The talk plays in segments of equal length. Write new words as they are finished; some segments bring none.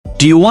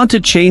Do you want to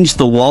change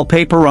the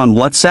wallpaper on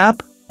WhatsApp?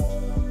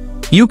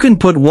 You can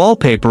put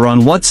wallpaper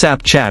on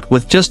WhatsApp chat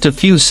with just a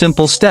few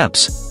simple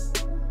steps.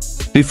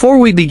 Before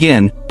we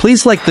begin,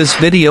 please like this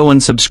video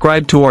and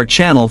subscribe to our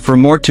channel for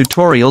more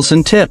tutorials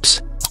and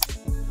tips.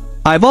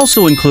 I've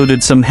also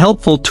included some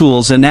helpful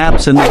tools and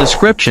apps in the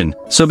description,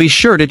 so be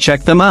sure to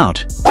check them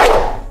out.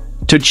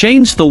 To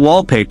change the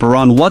wallpaper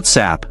on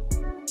WhatsApp,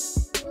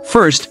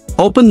 first,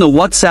 open the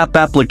WhatsApp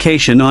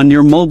application on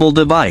your mobile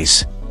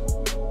device.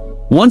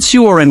 Once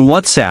you are in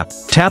WhatsApp,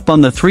 tap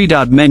on the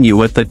three-dot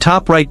menu at the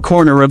top right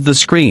corner of the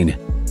screen.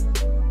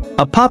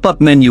 A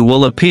pop-up menu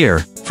will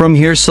appear. From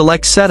here,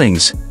 select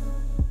Settings.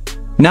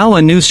 Now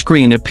a new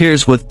screen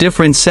appears with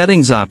different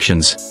settings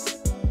options.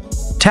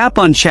 Tap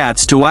on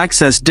Chats to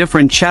access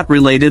different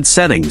chat-related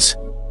settings.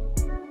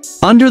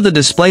 Under the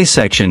Display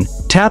section,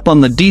 tap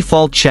on the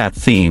default chat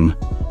theme.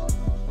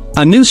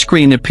 A new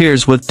screen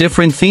appears with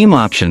different theme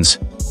options.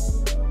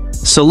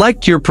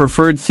 Select your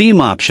preferred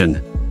theme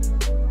option.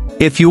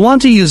 If you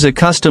want to use a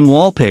custom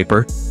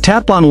wallpaper,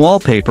 tap on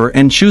Wallpaper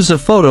and choose a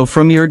photo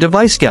from your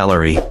device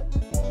gallery.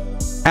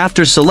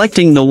 After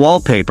selecting the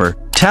wallpaper,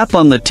 tap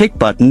on the tick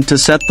button to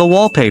set the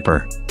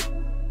wallpaper.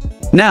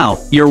 Now,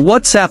 your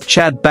WhatsApp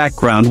chat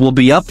background will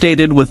be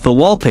updated with the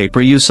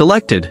wallpaper you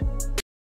selected.